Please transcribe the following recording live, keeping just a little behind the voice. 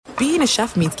being a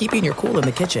chef means keeping your cool in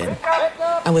the kitchen.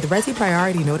 And with Resi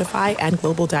Priority Notify and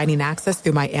Global Dining Access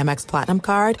through my Amex Platinum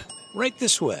card, right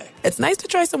this way. It's nice to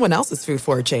try someone else's food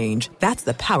for a change. That's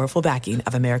the powerful backing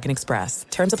of American Express.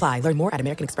 Terms apply. Learn more at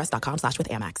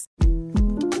americanexpress.com/withAmex.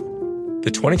 The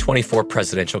 2024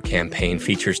 presidential campaign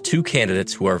features two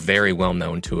candidates who are very well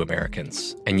known to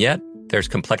Americans. And yet, there's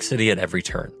complexity at every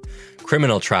turn.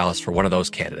 Criminal trials for one of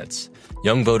those candidates.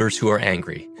 Young voters who are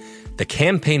angry. The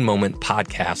Campaign Moment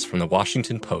podcast from the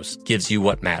Washington Post gives you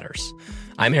what matters.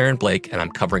 I'm Aaron Blake, and I'm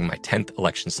covering my 10th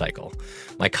election cycle.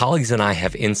 My colleagues and I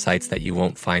have insights that you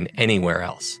won't find anywhere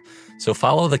else. So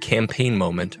follow the Campaign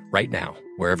Moment right now,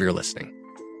 wherever you're listening.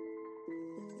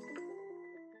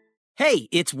 Hey,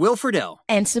 it's Will Friedle.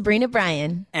 And Sabrina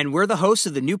Bryan. And we're the hosts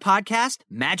of the new podcast,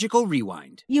 Magical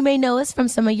Rewind. You may know us from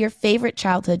some of your favorite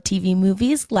childhood TV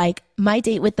movies like My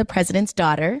Date with the President's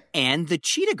Daughter. And the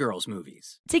Cheetah Girls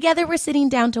movies. Together, we're sitting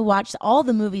down to watch all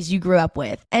the movies you grew up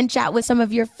with and chat with some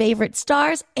of your favorite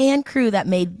stars and crew that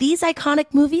made these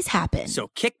iconic movies happen.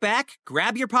 So kick back,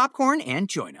 grab your popcorn, and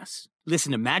join us.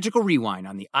 Listen to Magical Rewind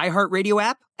on the iHeartRadio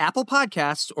app, Apple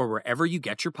Podcasts, or wherever you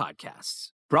get your podcasts.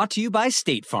 Brought to you by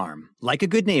State Farm. Like a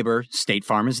good neighbor, State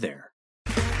Farm is there.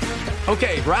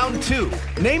 Okay, round two.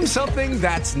 Name something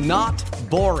that's not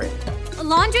boring. A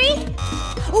laundry?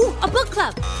 Ooh, a book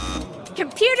club.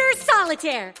 Computer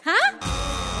solitaire, huh?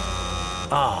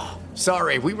 Ah,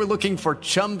 sorry, we were looking for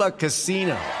Chumba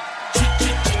Casino.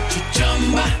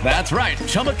 That's right,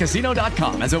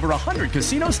 ChumbaCasino.com has over 100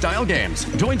 casino-style games.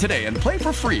 Join today and play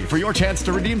for free for your chance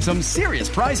to redeem some serious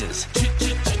prizes.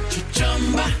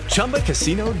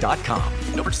 ChumbaCasino.com.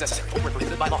 No purchase necessary. Void where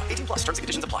prohibited by law. 18+ terms and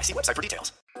conditions apply. See website for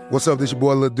details. What's up? This your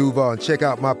boy Lil Duval, and check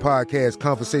out my podcast,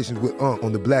 Conversations with Unc,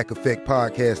 on the Black Effect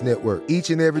Podcast Network. Each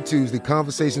and every Tuesday,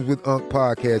 Conversations with Unc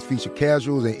podcast feature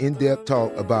casuals and in-depth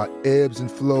talk about ebbs and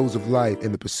flows of life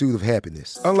and the pursuit of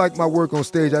happiness. Unlike my work on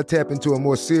stage, I tap into a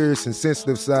more serious and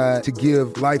sensitive side to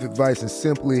give life advice and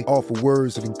simply offer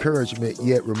words of encouragement,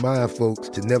 yet remind folks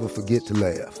to never forget to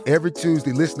laugh. Every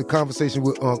Tuesday, listen to Conversation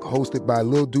with Unc, hosted by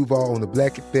Lil Duval on the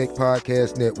Black Effect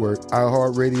Podcast Network,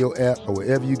 iHeartRadio app, or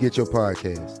wherever you get your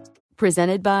podcasts.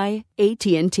 Presented by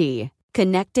AT&T.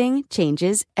 Connecting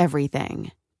changes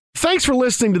everything. Thanks for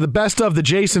listening to the Best of the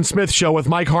Jason Smith Show with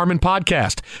Mike Harmon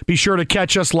podcast. Be sure to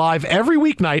catch us live every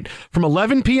weeknight from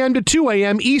 11 p.m. to 2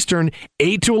 a.m. Eastern,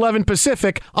 8 to 11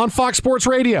 Pacific on Fox Sports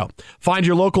Radio. Find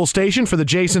your local station for the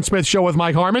Jason Smith Show with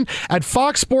Mike Harmon at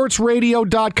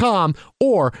foxsportsradio.com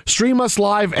or stream us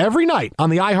live every night on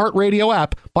the iHeartRadio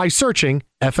app by searching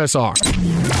FSR.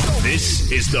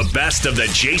 This is the Best of the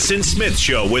Jason Smith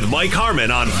Show with Mike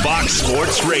Harmon on Fox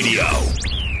Sports Radio.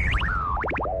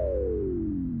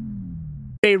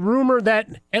 A rumor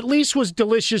that at least was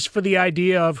delicious for the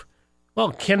idea of,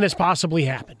 well, can this possibly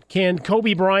happen? Can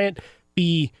Kobe Bryant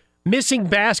be missing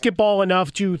basketball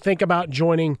enough to think about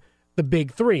joining the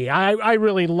Big Three? I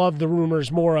really love the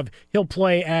rumors more of he'll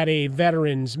play at a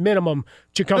veteran's minimum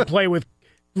to come play with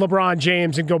LeBron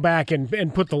James and go back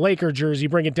and put the Laker jersey,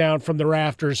 bring it down from the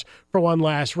rafters for one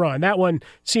last run. That one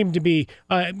seemed to be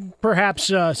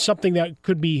perhaps something that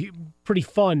could be pretty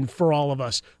fun for all of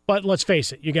us. But let's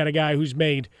face it, you got a guy who's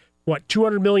made,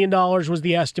 $200 million was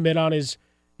the estimate on his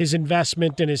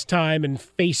investment and his time and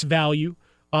face value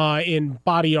in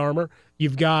body armor.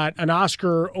 You've got an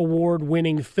Oscar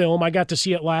award-winning film. I got to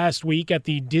see it last week at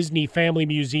the Disney Family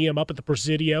Museum up at the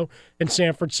Presidio in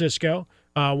San Francisco.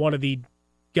 One of the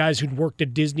guys who'd worked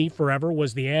at Disney forever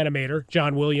was the animator,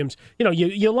 John Williams.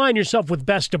 You align yourself with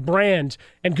best of brands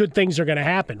and good things are going to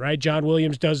happen, right? John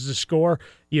Williams does the score.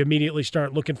 You immediately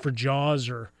start looking for Jaws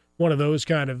or one of those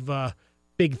kind of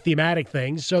big thematic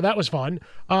things. So that was fun.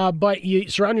 But you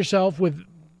surround yourself with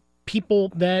people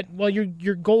that,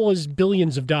 your goal is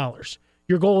billions of dollars.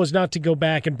 Your goal is not to go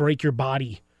back and break your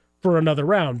body for another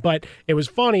round. But it was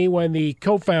funny when the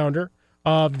co-founder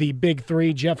of the Big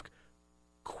Three, Jeff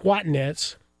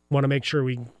Quatnez, want to make sure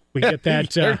we get that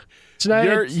tonight.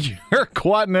 Your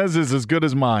Quatnez is as good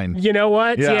as mine. You know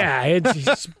what? Yeah.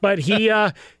 But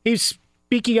he's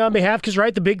speaking on behalf because,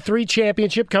 right, the Big Three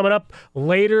Championship coming up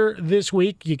later this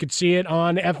week. You could see it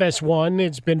on FS1.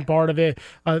 It's been part of it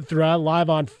throughout live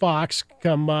on Fox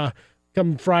come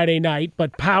Friday night.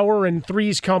 But Power and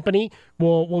Three's Company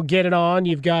will get it on.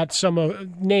 You've got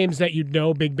some names that you'd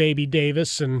know, Big Baby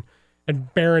Davis and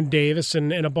Baron Davis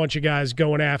and a bunch of guys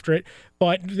going after it.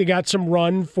 But they got some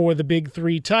run for the Big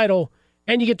Three title,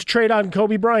 and you get to trade on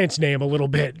Kobe Bryant's name a little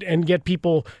bit and get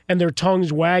people and their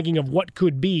tongues wagging of what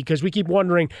could be, because we keep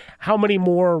wondering how many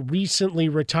more recently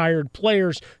retired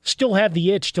players still have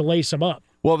the itch to lace them up.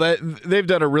 Well, they've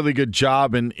done a really good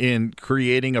job in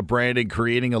creating a brand and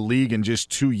creating a league in just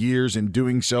 2 years and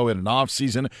doing so in an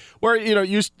offseason where, it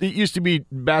used to be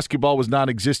basketball was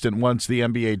non-existent once the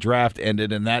NBA draft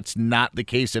ended, and that's not the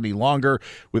case any longer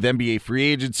with NBA free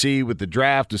agency, with the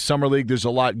draft, the summer league. There's a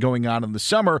lot going on in the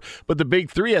summer, but the Big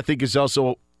Three, I think, is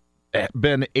also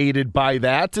been aided by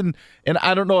that, and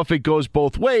I don't know if it goes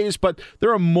both ways, but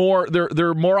there are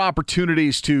more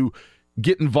opportunities to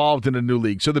get involved in a new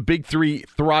league. So the Big Three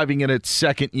thriving in its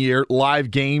second year, live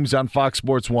games on Fox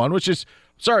Sports 1, which is,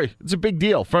 it's a big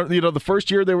deal. The first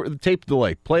year they were the tape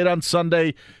delay, played on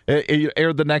Sunday,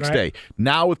 aired the next day.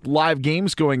 Now with live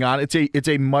games going on, it's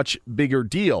a much bigger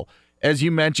deal. As you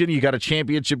mentioned, you got a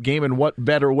championship game, and what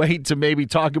better way to maybe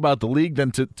talk about the league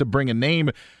than to bring a name.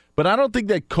 But I don't think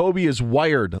that Kobe is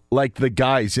wired like the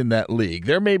guys in that league.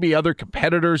 There may be other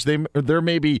competitors. There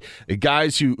may be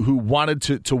guys who wanted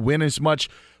to win as much,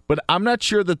 but I'm not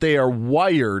sure that they are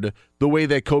wired the way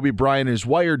that Kobe Bryant is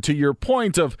wired. To your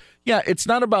point of, it's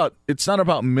not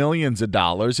about millions of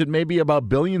dollars. It may be about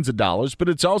billions of dollars, but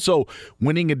it's also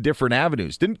winning in different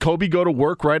avenues. Didn't Kobe go to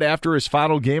work right after his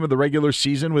final game of the regular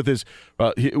season with his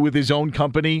own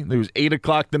company? It was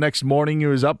 8:00 the next morning. He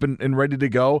was up and ready to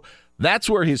go. That's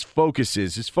where his focus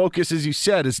is. His focus, as you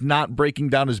said, is not breaking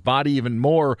down his body even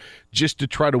more just to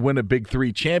try to win a Big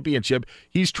Three championship.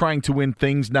 He's trying to win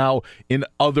things now in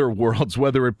other worlds,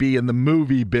 whether it be in the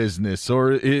movie business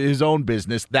or his own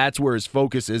business. That's where his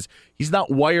focus is. He's not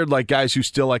wired like guys who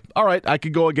still like, all right, I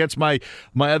could go against my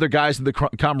other guys in the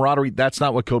camaraderie. That's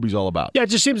not what Kobe's all about. Yeah, it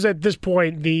just seems at this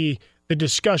point the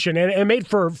discussion, and it made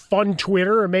for fun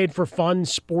Twitter, it made for fun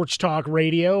sports talk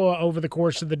radio over the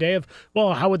course of the day of,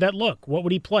 well, how would that look? What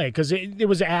would he play? Because it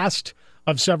was asked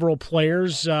of several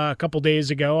players a couple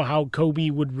days ago how Kobe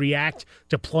would react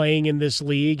to playing in this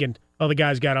league, and the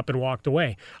guys got up and walked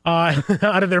away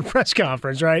out of their press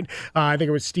conference, right? I think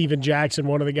it was Steven Jackson,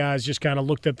 one of the guys, just kind of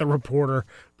looked at the reporter,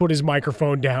 put his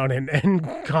microphone down,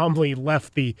 and calmly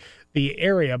left the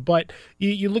area. But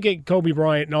you look at Kobe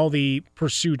Bryant and all the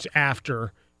pursuits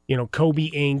after,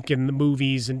 Kobe Inc. and the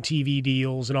movies and TV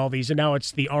deals and all these, and now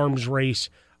it's the arms race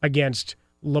against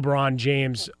LeBron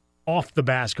James off the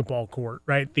basketball court,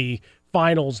 right? The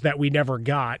finals that we never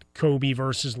got, Kobe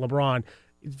versus LeBron.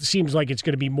 It seems like it's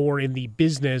going to be more in the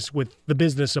business, with the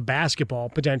business of basketball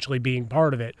potentially being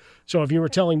part of it. So if you were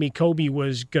telling me Kobe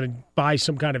was going to buy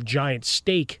some kind of giant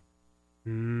steak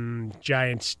into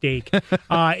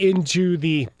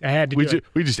the, I had to do it.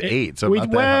 We just ate, so I'm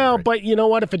not that hungry. But you know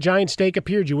what? If a giant steak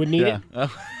appeared, you wouldn't eat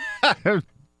it.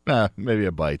 Maybe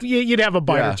a bite. You'd have a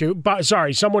bite or two. But,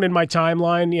 sorry, someone in my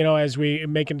timeline, as we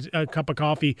making a cup of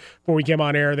coffee before we came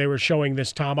on air, they were showing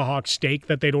this tomahawk steak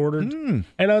that they'd ordered. And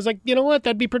I was like, you know what?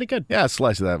 That'd be pretty good. Yeah, a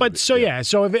slice of that. But so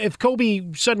if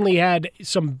Kobe suddenly had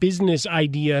some business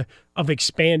idea of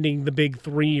expanding the Big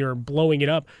Three or blowing it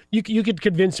up, you could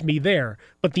convince me there.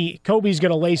 But Kobe's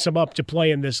going to lace him up to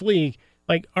play in this league.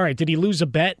 Like, all right, did he lose a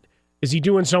bet? Is he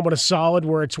doing someone a solid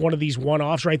where it's one of these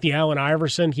one-offs, right? The Allen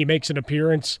Iverson, he makes an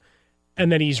appearance,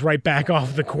 and then he's right back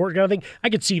off the court kind of thing. I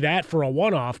could see that for a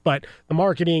one-off, but the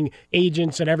marketing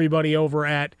agents and everybody over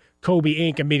at Kobe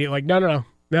Inc. immediately like, no,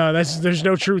 there's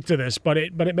no truth to this. But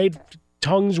it made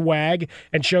tongues wag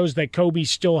and shows that Kobe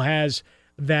still has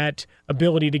that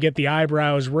ability to get the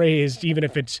eyebrows raised, even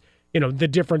if it's the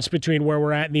difference between where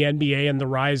we're at in the NBA and the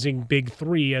rising Big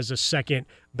Three as a second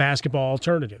basketball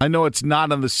alternative. I know it's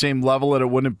not on the same level, and it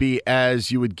wouldn't be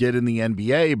as you would get in the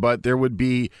NBA, but there would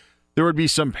be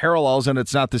some parallels, and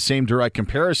it's not the same direct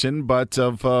comparison, but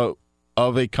of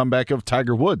a comeback of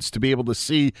Tiger Woods, to be able to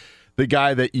see the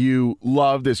guy that you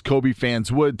loved as Kobe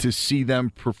fans would, to see them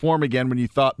perform again when you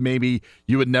thought maybe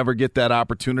you would never get that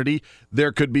opportunity.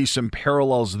 There could be some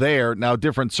parallels there. Now,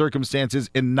 different circumstances,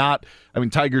 and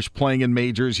Tiger's playing in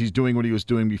majors. He's doing what he was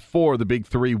doing before. The Big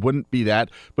Three wouldn't be that.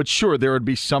 But sure, there would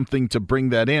be something to bring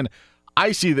that in.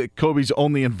 I see that Kobe's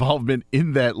only involvement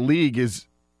in that league is,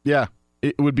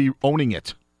 it would be owning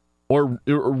it or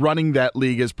running that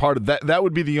league as part of that. That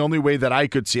would be the only way that I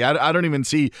could see. I don't even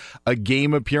see a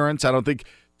game appearance. I don't think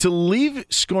to leave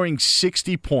scoring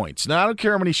 60 points. Now, I don't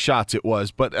care how many shots it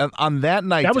was, but on that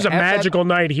night, that was a magical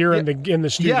night here in the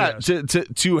studios. Yeah,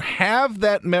 to have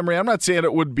that memory. I'm not saying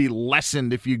it would be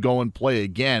lessened if you go and play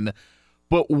again,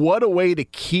 but what a way to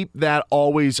keep that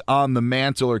always on the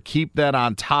mantle, or keep that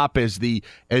on top as the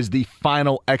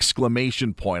final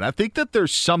exclamation point. I think that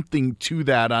there's something to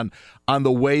that on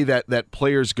the way that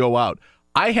players go out.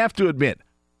 I have to admit,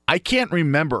 I can't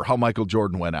remember how Michael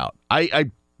Jordan went out.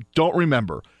 I don't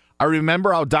remember. I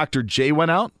remember how Dr. J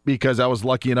went out because I was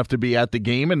lucky enough to be at the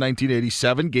game in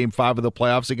 1987, Game 5 of the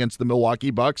playoffs against the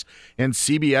Milwaukee Bucks, and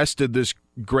CBS did this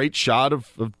great shot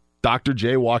of Dr.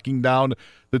 J walking down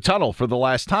the tunnel for the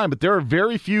last time. But there are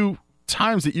very few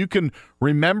times that you can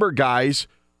remember guys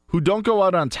who don't go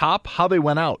out on top how they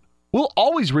went out. We'll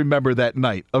always remember that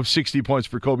night of 60 points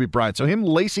for Kobe Bryant. So him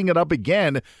lacing it up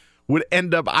again would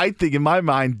end up, I think, in my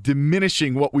mind,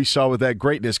 diminishing what we saw with that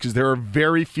greatness, because there are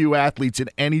very few athletes in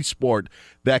any sport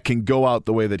that can go out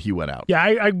the way that he went out. Yeah,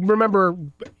 I remember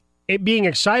it being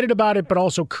excited about it, but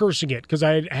also cursing it, because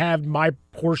I have my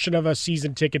portion of a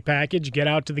season ticket package, get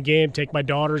out to the game, take my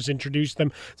daughters, introduce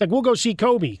them. It's like, we'll go see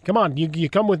Kobe. Come on, you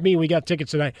come with me. We got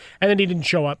tickets tonight. And then he didn't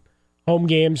show up. Home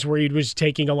games where he was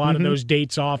taking a lot of those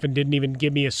dates off and didn't even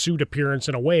give me a suit appearance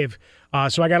and a wave.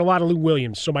 So I got a lot of Lou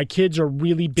Williams. So my kids are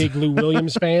really big Lou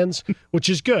Williams fans, which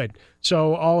is good.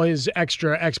 So all his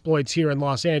extra exploits here in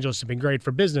Los Angeles have been great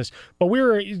for business. But we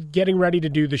were getting ready to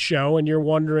do the show, and you're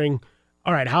wondering,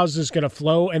 all right, how's this going to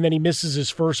flow? And then he misses his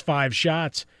first 5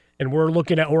 shots. And we're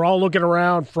all looking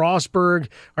around. Frostberg,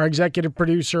 our executive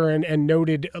producer and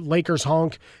noted Lakers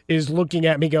honk, is looking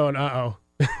at me going, uh-oh.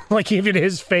 Like even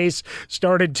his face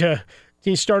started to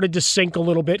sink a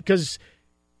little bit, because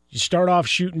you start off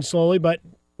shooting slowly, but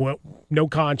no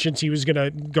conscience. He was going to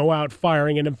go out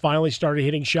firing, and then finally started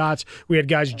hitting shots. We had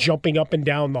guys jumping up and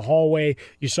down the hallway.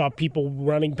 You saw people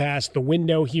running past the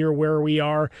window here where we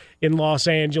are in Los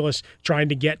Angeles, trying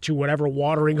to get to whatever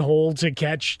watering hole to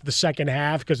catch the second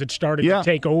half, because it started to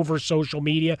take over social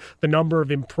media. The number of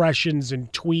impressions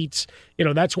and tweets,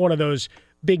 that's one of those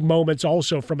big moments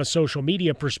also from a social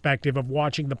media perspective of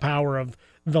watching the power of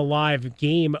the live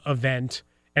game event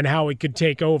and how it could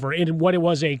take over. And what it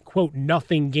was a, quote,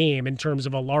 nothing game in terms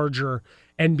of a larger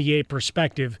NBA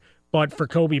perspective. But for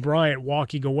Kobe Bryant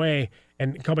walking away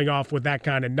and coming off with that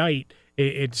kind of night,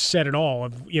 it said it all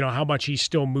of, how much he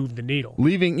still moved the needle.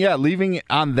 Leaving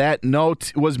on that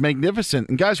note was magnificent.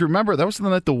 And guys, remember, that was the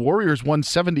night the Warriors won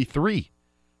 73.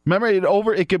 Remember,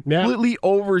 it completely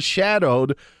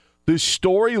overshadowed the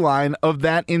storyline of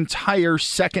that entire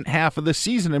second half of the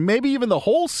season, and maybe even the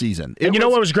whole season. And know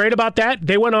what was great about that?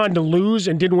 They went on to lose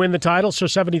and didn't win the title, so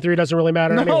 73 doesn't really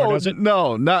matter anymore, does it?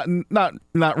 No,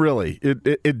 not really.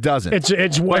 It doesn't.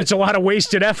 It's a lot of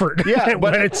wasted effort. Yeah,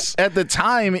 but at the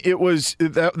time, it was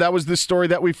that was the story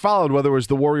that we followed. Whether it was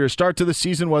the Warriors' start to the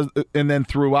season and then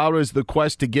throughout was the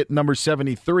quest to get number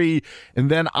 73, and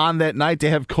then on that night to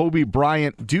have Kobe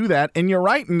Bryant do that. And you're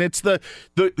right, and it's the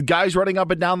guys running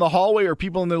up and down the hallway or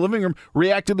people in their living room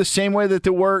reacted the same way that they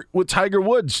were with Tiger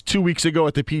Woods 2 weeks ago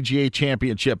at the PGA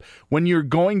Championship. When you're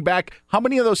going back, how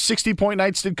many of those 60-point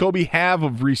nights did Kobe have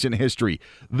of recent history?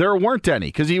 There weren't any,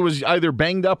 because he was either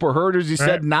banged up or hurt, as he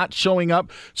said, not showing up.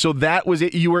 So that was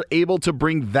it. You were able to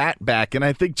bring that back. And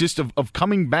I think just of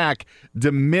coming back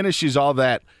diminishes all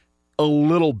that a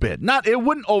little bit. It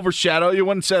wouldn't overshadow. You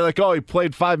wouldn't say like, oh, he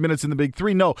played 5 minutes in the Big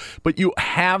Three. No, but you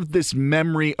have this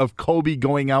memory of Kobe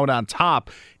going out on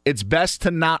top. It's best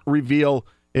to not reveal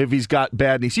if he's got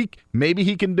bad knees. Maybe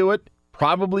he can do it.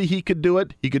 Probably he could do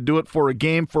it. He could do it for a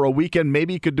game, for a weekend.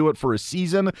 Maybe he could do it for a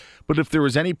season. But if there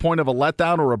was any point of a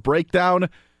letdown or a breakdown,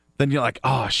 then you're like,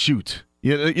 oh, shoot.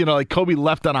 Like Kobe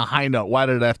left on a high note. Why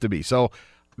did it have to be? So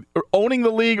owning the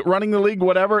league, running the league,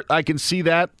 whatever, I can see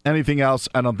that. Anything else,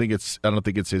 I don't think it's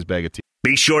his bag of tea.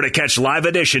 Be sure to catch live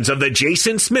editions of The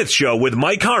Jason Smith Show with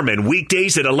Mike Harmon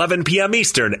weekdays at 11 p.m.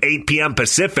 Eastern, 8 p.m.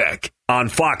 Pacific on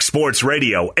Fox Sports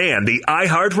Radio and the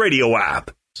iHeartRadio app.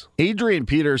 Adrian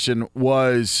Peterson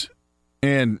was,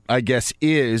 and I guess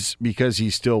is, because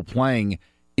he's still playing,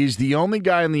 is the only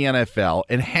guy in the NFL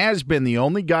and has been the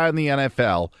only guy in the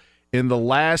NFL in the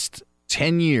last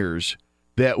 10 years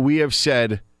that we have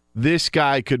said this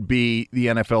guy could be the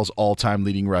NFL's all-time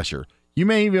leading rusher. You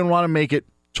may even want to make it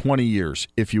 20 years,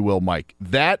 if you will, Mike.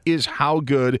 That is how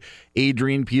good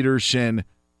Adrian Peterson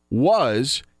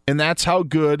was, and that's how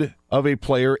good of a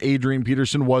player Adrian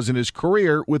Peterson was in his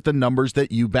career with the numbers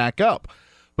that you back up.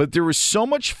 But there was so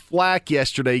much flack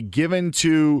yesterday given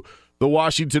to the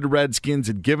Washington Redskins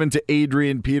and given to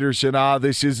Adrian Peterson.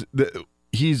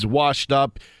 He's washed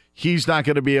up. He's not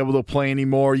going to be able to play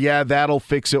anymore. Yeah, that'll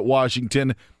fix it,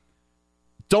 Washington.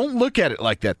 Don't look at it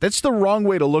like that. That's the wrong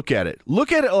way to look at it.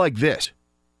 Look at it like this.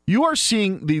 You are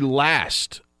seeing the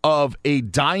last of a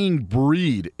dying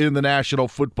breed in the National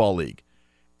Football League.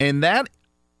 And that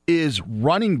is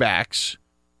running backs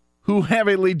who have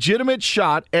a legitimate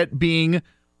shot at being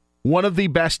one of the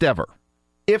best ever,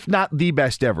 if not the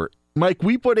best ever. Mike,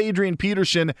 we put Adrian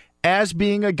Peterson as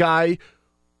being a guy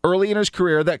early in his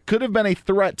career that could have been a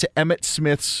threat to Emmitt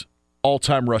Smith's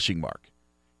all-time rushing mark.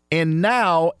 And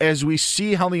now, as we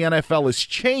see how the NFL has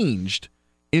changed,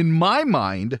 in my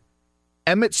mind,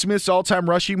 Emmitt Smith's all-time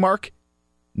rushing mark,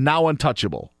 now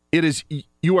untouchable.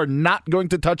 You are not going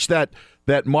to touch that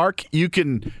mark. You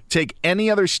can take any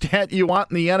other stat you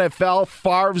want in the NFL,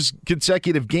 Favre's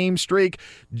consecutive game streak,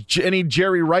 any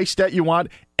Jerry Rice stat you want.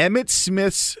 Emmitt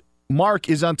Smith's mark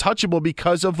is untouchable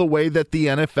because of the way that the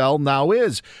NFL now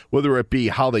is, whether it be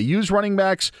how they use running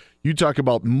backs. You talk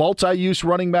about multi-use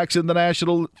running backs in the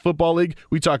National Football League.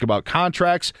 We talk about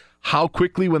contracts, how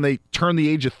quickly when they turn the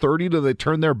age of 30 do they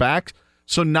turn their back.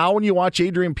 So now when you watch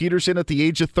Adrian Peterson at the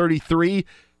age of 33,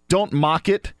 don't mock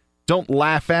it. Don't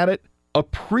laugh at it.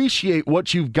 Appreciate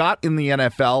what you've got in the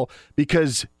NFL,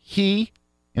 because he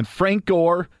and Frank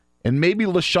Gore and maybe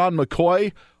LaShawn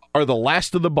McCoy are the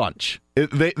last of the bunch.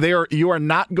 You are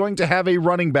not going to have a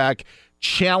running back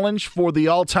challenge for the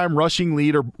all-time rushing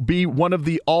lead or be one of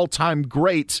the all-time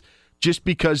greats just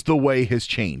because the way has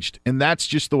changed. And that's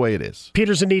just the way it is.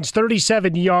 Peterson needs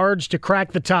 37 yards to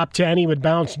crack the top 10. He would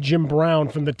bounce Jim Brown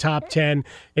from the top 10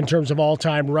 in terms of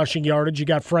all-time rushing yardage. You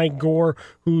got Frank Gore,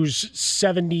 who's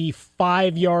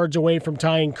 75 yards away from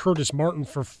tying Curtis Martin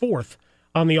for fourth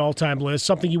on the all-time list,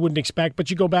 something you wouldn't expect.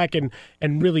 But you go back and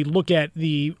really look at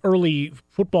the early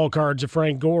football cards of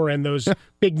Frank Gore and those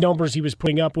big numbers he was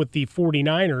putting up with the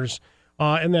 49ers.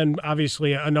 And then,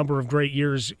 obviously, a number of great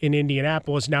years in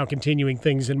Indianapolis, now continuing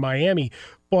things in Miami.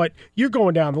 But you're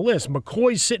going down the list.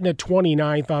 McCoy's sitting at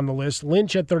 29th on the list.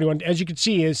 Lynch at 31. As you can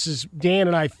see, this is Dan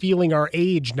and I feeling our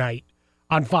age night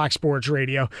on Fox Sports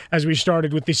Radio as we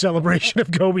started with the celebration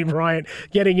of Kobe Bryant,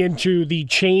 getting into the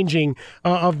changing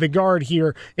of the guard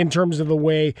here in terms of the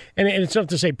way. And it's not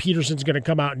to say Peterson's going to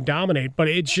come out and dominate, but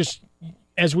it's just,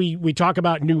 as we talk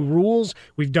about new rules,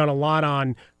 we've done a lot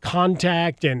on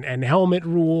contact and helmet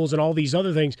rules and all these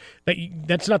other things.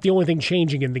 That's not the only thing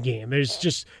changing in the game. There's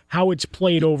just how it's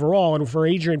played overall. And for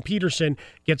Adrian Peterson,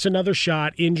 gets another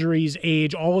shot, injuries,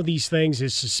 age, all of these things,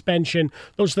 his suspension,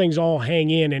 those things all hang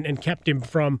in and kept him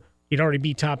from, he'd already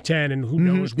be top 10, and who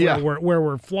knows where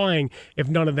we're flying if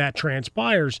none of that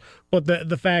transpires. But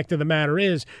the fact of the matter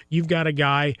is, you've got a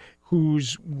guy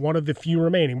who's one of the few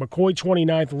remaining. McCoy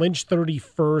 29th, Lynch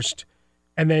 31st,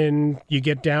 and then you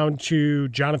get down to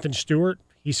Jonathan Stewart.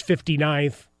 He's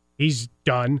 59th. He's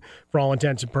done for all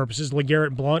intents and purposes.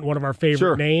 LeGarrette Blount, one of our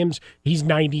favorite names, he's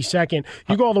 92nd.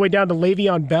 You go all the way down to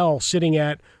Le'Veon Bell, sitting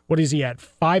at, what is he at,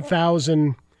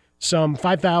 5,000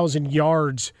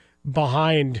 yards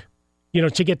behind,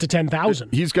 to get to 10,000.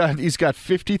 He's got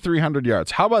 5,300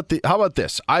 yards. How about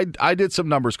this? I did some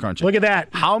numbers crunching. Look at that.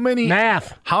 How many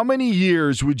math? How many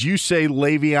years would you say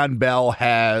Le'Veon Bell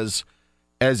has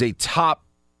as a top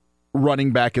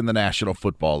running back in the National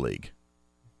Football League?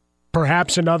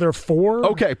 Perhaps another 4.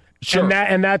 Okay, sure.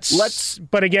 And that's.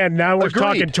 But again, now we're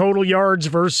talking total yards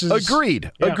versus.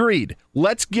 Agreed.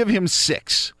 Let's give him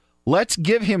 6. Let's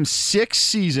give him 6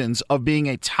 seasons of being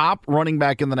a top running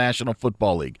back in the National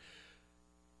Football League.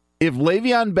 If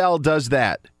Le'Veon Bell does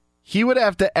that, he would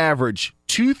have to average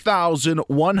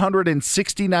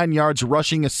 2,169 yards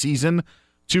rushing a season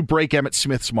to break Emmitt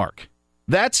Smith's mark.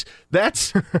 That's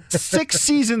 6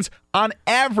 seasons on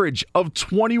average of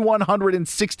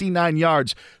 2,169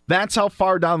 yards. That's how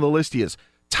far down the list he is.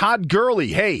 Todd Gurley,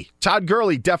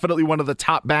 definitely one of the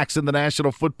top backs in the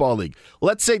National Football League.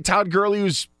 Let's say Todd Gurley,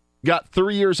 who's got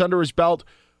 3 years under his belt,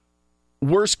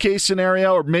 worst case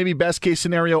scenario, or maybe best case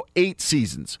scenario, 8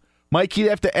 seasons. Mike, he'd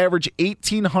have to average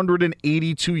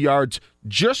 1,882 yards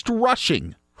just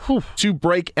rushing to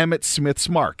break Emmitt Smith's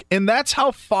mark. And that's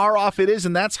how far off it is,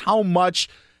 and that's how much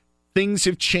things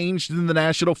have changed in the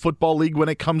National Football League when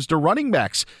it comes to running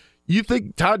backs. You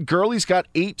think Todd Gurley's got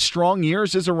 8 strong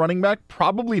years as a running back?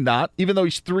 Probably not. Even though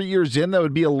he's 3 years in, that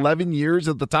would be 11 years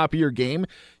at the top of your game.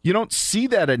 You don't see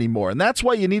that anymore. And that's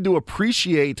why you need to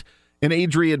appreciate an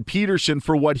Adrian Peterson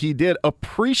for what he did.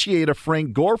 Appreciate a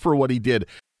Frank Gore for what he did.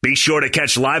 Be sure to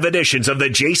catch live editions of The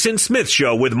Jason Smith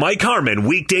Show with Mike Harmon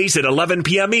weekdays at 11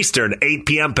 p.m. Eastern, 8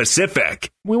 p.m.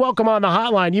 Pacific. We welcome on the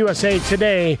hotline USA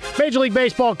Today Major League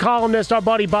Baseball columnist, our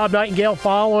buddy Bob Nightingale.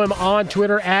 Follow him on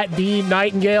Twitter at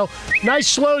 @DNightingale. Nice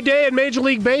slow day in Major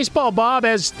League Baseball, Bob,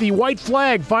 as the white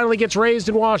flag finally gets raised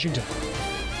in Washington.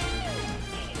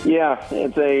 Yeah,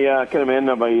 it's a kind of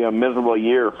end of a miserable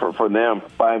year for them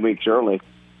 5 weeks early.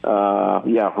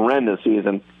 Horrendous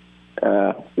season.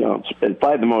 It's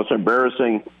probably the most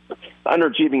embarrassing,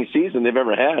 underachieving season they've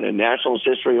ever had in Nationals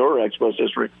history or Expos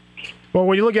history. Well,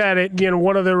 when you look at it,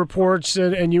 one of the reports,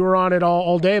 and you were on it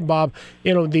all day, Bob,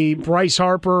 the Bryce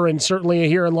Harper, and certainly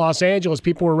here in Los Angeles,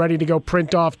 people were ready to go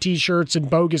print off T-shirts and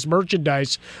bogus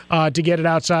merchandise to get it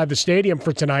outside the stadium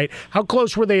for tonight. How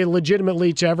close were they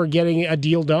legitimately to ever getting a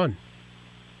deal done?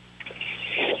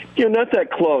 Not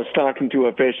that close, talking to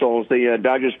officials. The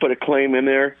Dodgers put a claim in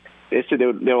there. They said they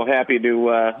were happy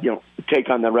to take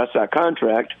on the rest of that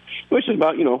contract, which is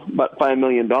about $5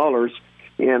 million.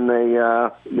 And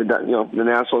the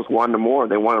Nationals wanted more.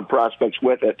 They wanted prospects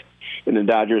with it, and the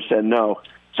Dodgers said no.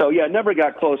 So it never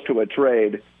got close to a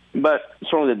trade. But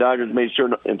certainly the Dodgers made sure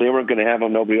if they weren't going to have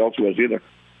him, nobody else was either.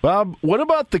 Bob, what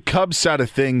about the Cubs side of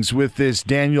things with this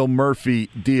Daniel Murphy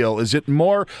deal? Is it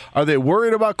more, are they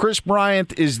worried about Chris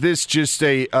Bryant? Is this just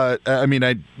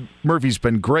Murphy's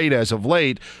been great as of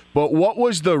late, but what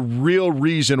was the real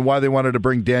reason why they wanted to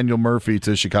bring Daniel Murphy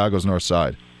to Chicago's north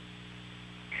side?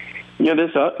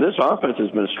 This offense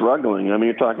has been struggling. I mean,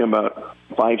 you're talking about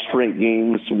 5 straight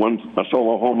games, a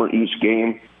solo homer each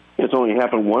game. It's only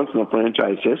happened once in the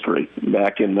franchise history,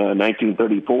 back in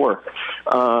 1934.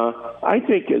 I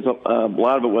think a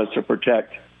lot of it was to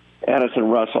protect Addison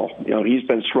Russell. He's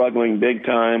been struggling big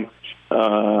time.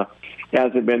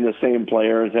 Hasn't been the same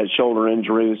player. Has had shoulder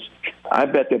injuries. I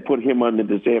bet they put him on the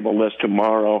disabled list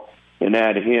tomorrow and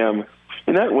add him.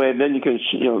 And that way, then you can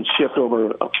shift over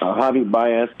Javi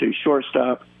Baez to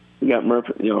shortstop. You got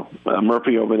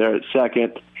Murphy over there at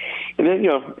second. And then,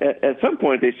 at some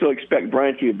point, they still expect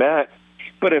Bryant to be back.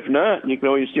 But if not, you can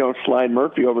always, slide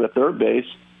Murphy over to third base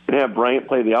and have Bryant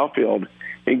play the outfield.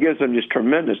 It gives them just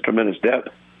tremendous depth.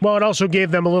 Well, it also gave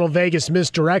them a little Vegas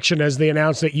misdirection as they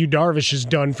announced that Yu Darvish is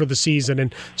done for the season.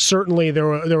 And certainly there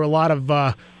were a lot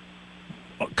of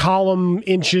column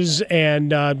inches and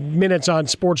minutes on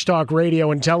sports talk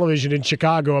radio and television in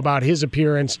Chicago about his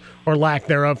appearance or lack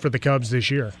thereof for the Cubs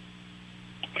this year.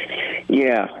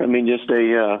 Yeah, I mean, just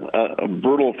a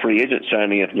brutal free agent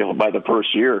signing by the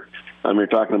first year. You're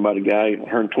talking about a guy who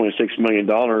earned $26 million.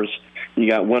 You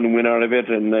got one win out of it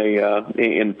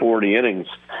in 40 innings.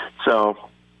 So,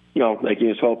 they can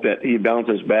just hope that he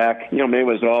bounces back. Maybe it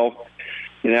was all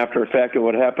after effect of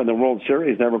what happened in the World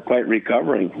Series, never quite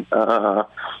recovering, from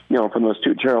those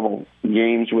 2 terrible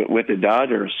games with the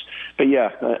Dodgers. But,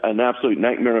 an absolute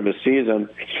nightmare of a season.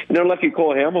 And they're lucky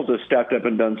Cole Hamels has stepped up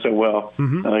and done so well.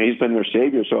 Mm-hmm. He's been their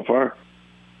savior so far.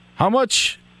 How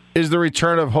much is the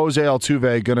return of Jose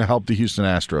Altuve going to help the Houston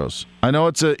Astros? I know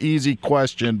it's an easy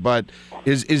question, but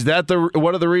is that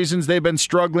one of the reasons they've been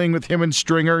struggling with him and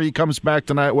Stringer? He comes back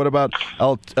tonight. What about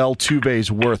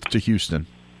Altuve's worth to Houston?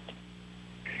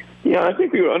 Yeah, I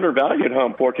think we undervalued how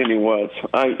important he was.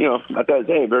 I thought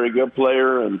he was a very good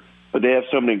player, but they have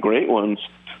so many great ones,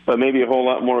 but maybe a whole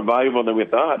lot more valuable than we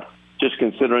thought, just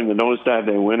considering the nosedive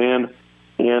they went in.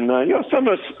 And some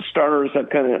of the starters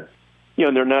have kind of,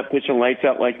 they're not pitching lights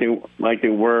out like they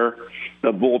were.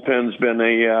 The bullpen's been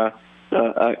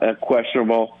a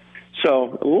questionable.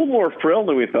 So a little more frill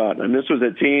than we thought. And this was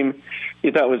a team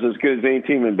you thought was as good as any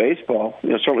team in baseball,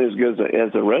 certainly as good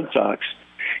as the Red Sox.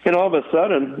 And all of a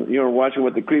sudden, you're watching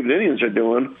what the Cleveland Indians are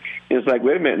doing. It's like,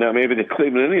 wait a minute, now maybe the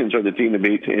Cleveland Indians are the team to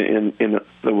beat in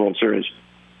the World Series.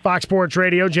 Fox Sports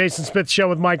Radio, Jason Smith Show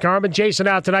with Mike Harmon. Jason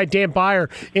out tonight, Dan Byer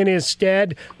in his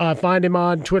stead. Find him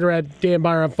on Twitter at Dan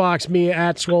Byer on Fox, me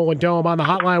at Swollen Dome. On the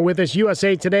hotline with us,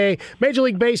 USA Today, Major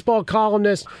League Baseball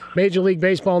columnist, Major League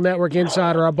Baseball Network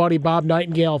insider, our buddy Bob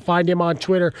Nightingale. Find him on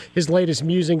Twitter, his latest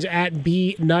musings at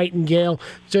B Nightingale.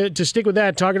 To stick with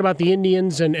that, talking about the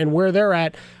Indians and where they're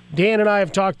at, Dan and I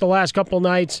have talked the last couple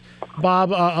nights,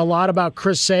 Bob, a lot about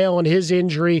Chris Sale and his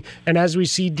injury, and as we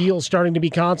see deals starting to be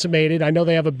consummated, I know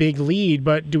they have a big lead,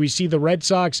 but do we see the Red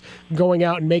Sox going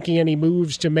out and making any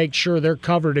moves to make sure they're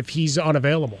covered if he's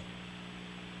unavailable?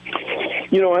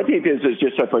 I think this is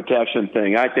just a protection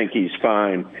thing. I think he's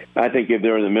fine. I think if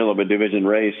they're in the middle of a division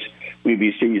race, we'd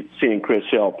be seeing Chris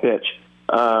Sale pitch.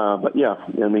 But,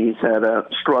 he's had a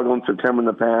struggle in September in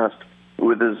the past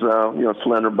with his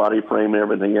slender body frame and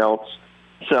everything else.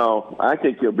 So I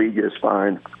think he'll be just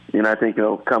fine. And I think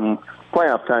come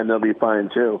playoff time, they'll be fine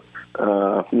too.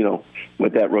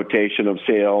 With that rotation of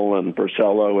Sale and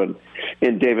Porcello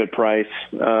and David Price.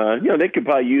 They could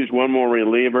probably use one more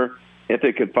reliever if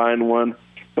they could find one.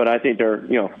 But I think they're,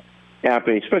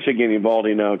 happy, especially getting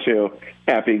Eovaldi now too,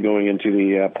 happy going into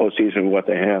the postseason with what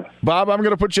they have. Bob, I'm going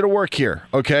to put you to work here.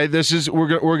 Okay, we're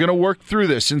going to work through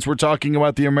this since we're talking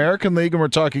about the American League and we're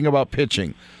talking about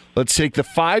pitching. Let's take the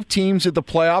 5 teams that the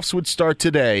playoffs would start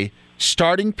today.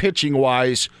 Starting pitching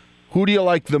wise, who do you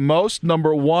like the most?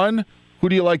 Number 1. Who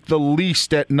do you like the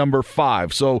least at number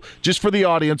 5? So just for the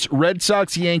audience, Red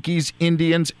Sox, Yankees,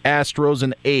 Indians, Astros,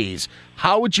 and A's.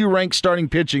 How would you rank starting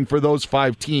pitching for those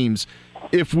 5 teams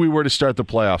if we were to start the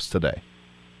playoffs today?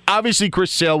 Obviously,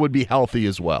 Chris Sale would be healthy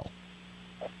as well.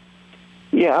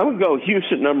 Yeah, I would go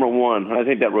Houston number 1. I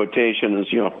think that rotation is,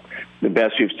 the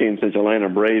best we've seen since Atlanta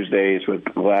Braves days with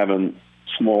Glavine,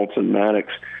 Smoltz, and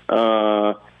Maddox.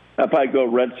 I'd probably go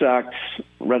Red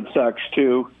Sox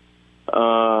 2,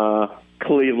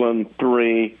 Cleveland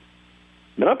 3,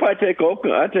 No, I'd probably take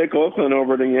Oakland. I'd take Oakland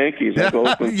over the Yankees. I'd go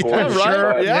Oakland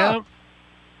Yeah.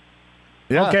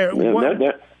 Okay.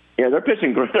 They're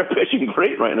pitching great. They're pitching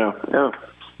great right now. Yeah.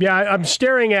 Yeah, I'm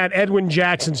staring at Edwin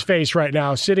Jackson's face right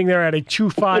now, sitting there at a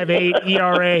 2.58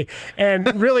 ERA,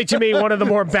 and really, to me, one of the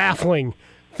more baffling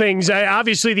things.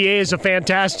 Obviously, the A is a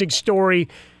fantastic story.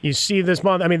 You see this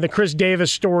month. I mean, the Chris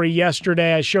Davis story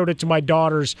yesterday, I showed it to my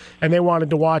daughters, and they wanted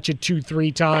to watch it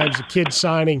 2-3 times. The kid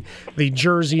signing the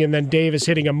jersey, and then Davis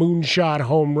hitting a moonshot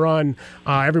home run.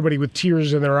 Everybody with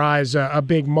tears in their eyes, a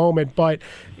big moment. But,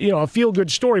 a feel-good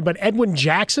story. But Edwin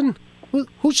Jackson,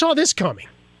 who saw this coming?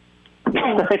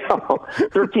 I know.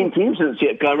 13 teams didn't see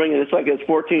it coming, and it's like his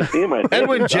 14th team.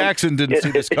 Edwin Jackson didn't see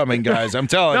this coming, guys. I'm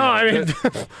telling you. I mean,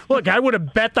 look, I would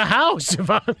have bet the house if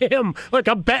I'm him. Look,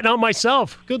 I'm betting on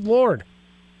myself. Good Lord.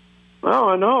 Oh,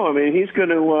 I know. I mean, he's got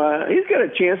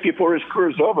a chance before his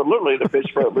career's over, literally, to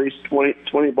pitch for at least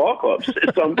 20 ball clubs.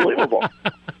 It's unbelievable.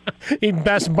 He's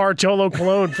best Bartolo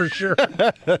clone for sure.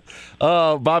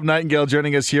 Bob Nightingale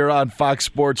joining us here on Fox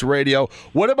Sports Radio.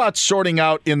 What about sorting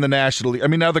out in the National League? I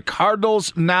mean, are the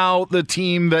Cardinals now the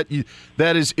team that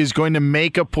is going to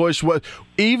make a push?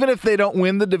 Even if they don't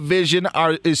win the division,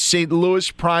 is St.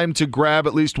 Louis primed to grab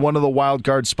at least one of the wild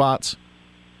card spots?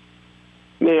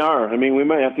 They are. I mean, we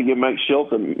might have to give Mike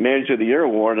Schilt the Manager of the Year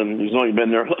award, and he's only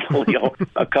been there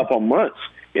a couple months.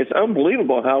 It's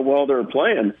unbelievable how well they're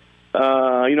playing.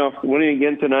 Winning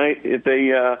again tonight, if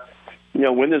they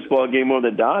win this ball game over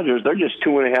the Dodgers, they're just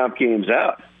 2.5 games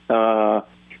out.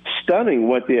 Stunning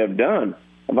what they have done.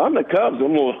 If I'm the Cubs,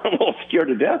 I'm a little scared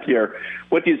to death here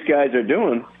what these guys are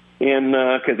doing, and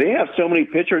because they have so many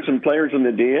pitchers and players in the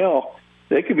DL,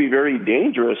 they could be very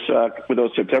dangerous with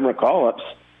those September call-ups.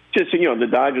 Just, the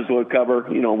Dodgers will cover,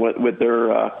 with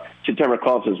their September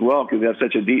calls as well because they have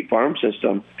such a deep farm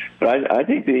system. But I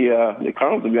think the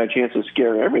Cardinals have got a chance to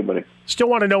scare everybody. Still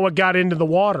want to know what got into the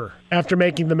water after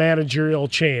making the managerial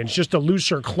change. Just a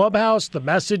looser clubhouse, the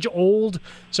message old.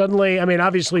 Suddenly, I mean,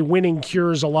 obviously winning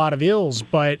cures a lot of ills,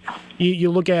 but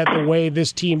you look at the way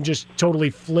this team just totally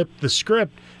flipped the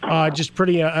script. Just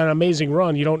an amazing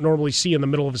run you don't normally see in the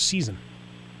middle of a season.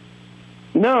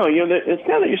 No, it's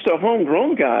not that you're still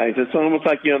homegrown guys. It's almost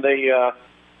like, they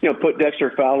put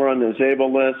Dexter Fowler on the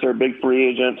disabled list. They're a big free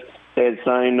agent. They had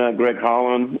signed Greg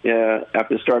Holland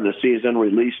after the start of the season,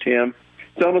 released him.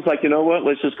 It's almost like,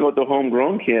 let's just go with the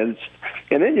homegrown kids.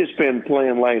 And they just been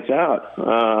playing lights out.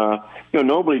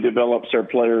 Nobody develops their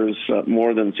players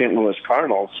more than St. Louis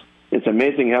Cardinals. It's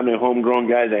amazing how many homegrown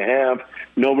guys they have.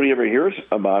 Nobody ever hears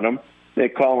about them. They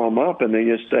call them up and they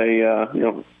just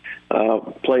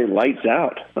play lights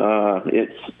out.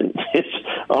 It's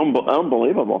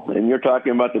unbelievable. And you're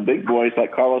talking about the big boys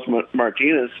like Carlos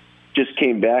Martinez just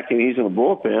came back and he's in the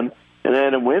bullpen and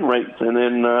had a win rate. And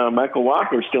then Michael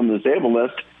Walker's still in the disabled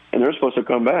list and they're supposed to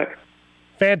come back.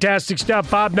 Fantastic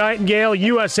stuff. Bob Nightingale,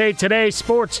 USA Today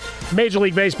Sports Major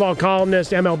League Baseball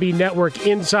columnist, MLB Network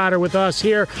insider with us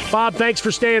here. Bob, thanks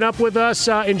for staying up with us.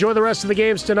 Enjoy the rest of the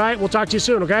games tonight. We'll talk to you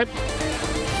soon, okay?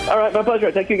 All right, my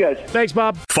pleasure. Thank you, guys. Thanks,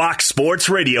 Bob. Fox Sports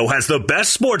Radio has the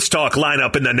best sports talk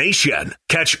lineup in the nation.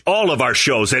 Catch all of our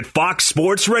shows at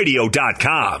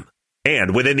foxsportsradio.com.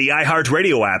 And within the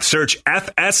iHeartRadio app, search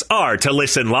FSR to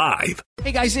listen live.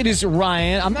 Hey, guys, it is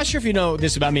Ryan. I'm not sure if you know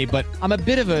this about me, but I'm a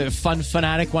bit of a fun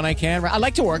fanatic when I can. I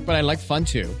like to work, but I like fun,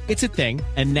 too. It's a thing.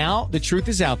 And now the truth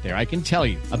is out there. I can tell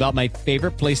you about my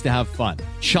favorite place to have fun,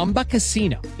 Chumba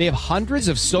Casino. They have hundreds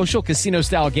of social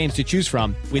casino-style games to choose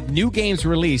from with new games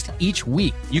released each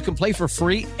week. You can play for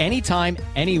free anytime,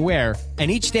 anywhere, and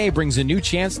each day brings a new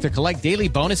chance to collect daily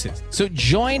bonuses. So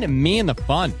join me in the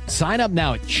fun. Sign up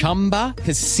now at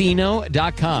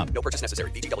ChumbaCasino.com. No purchase necessary.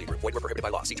 VGW Group. Void where prohibited by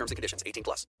law. See terms and conditions. 18+.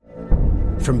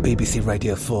 From BBC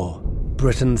Radio 4,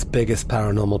 Britain's biggest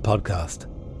paranormal podcast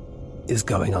is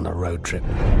going on a road trip.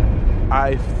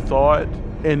 I thought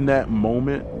in that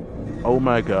moment, oh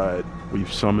my God,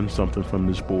 we've summoned something from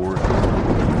this board.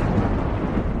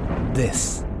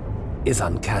 This is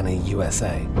Uncanny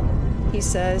USA. He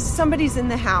says, somebody's in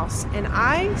the house, and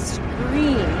I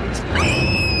screamed.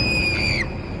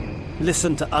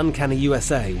 Listen to Uncanny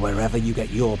USA wherever you get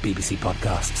your BBC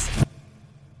podcasts,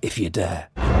 if you dare.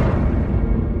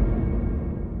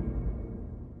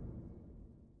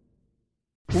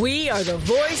 We are the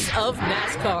voice of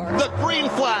NASCAR. The green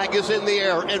flag is in the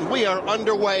air, and we are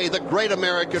underway. The great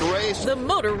American race. The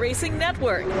Motor Racing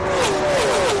Network.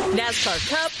 NASCAR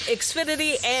Cup,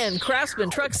 Xfinity, and Craftsman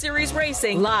Truck Series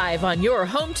Racing live on your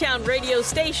hometown radio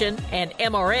station and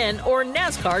MRN or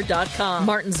NASCAR.com.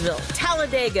 Martinsville,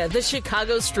 Talladega, the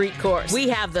Chicago Street Course. We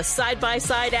have the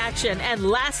side-by-side action and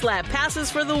last lap passes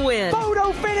for the win.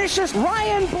 Photo finishes.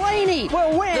 Ryan Blaney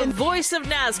will win. The voice of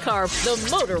NASCAR,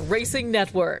 the Motor Racing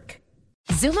Network.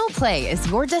 Xumo Play is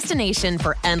your destination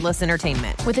for endless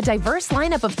entertainment. With a diverse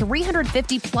lineup of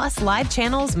 350-plus live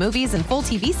channels, movies, and full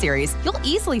TV series, you'll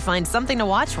easily find something to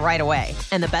watch right away.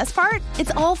 And the best part?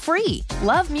 It's all free.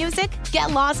 Love music?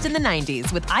 Get lost in the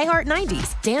 90s with iHeart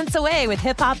 90s, dance away with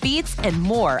hip-hop beats, and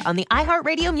more on the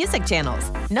iHeartRadio music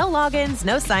channels. No logins,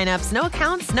 no signups, no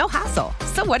accounts, no hassle.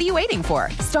 So what are you waiting for?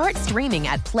 Start streaming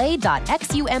at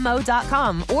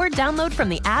play.xumo.com or download from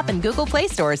the app and Google Play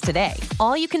stores today.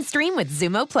 All you can stream with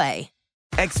Xumo Play.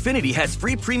 Xfinity has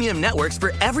free premium networks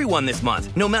for everyone this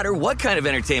month, no matter what kind of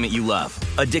entertainment you love.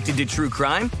 Addicted to true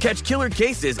crime? Catch killer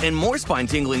cases and more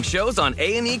spine-tingling shows on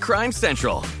A&E Crime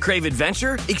Central. Crave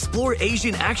adventure? Explore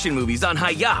Asian action movies on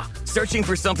Hi-Ya. Searching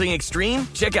for something extreme?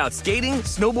 Check out skating,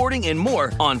 snowboarding, and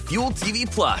more on Fuel TV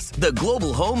Plus, the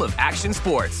global home of action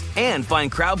sports. And find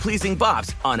crowd-pleasing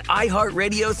bops on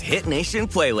iHeartRadio's Hit Nation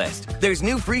playlist. There's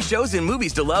new free shows and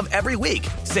movies to love every week.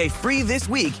 Say free this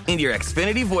week in your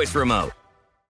Xfinity voice remote.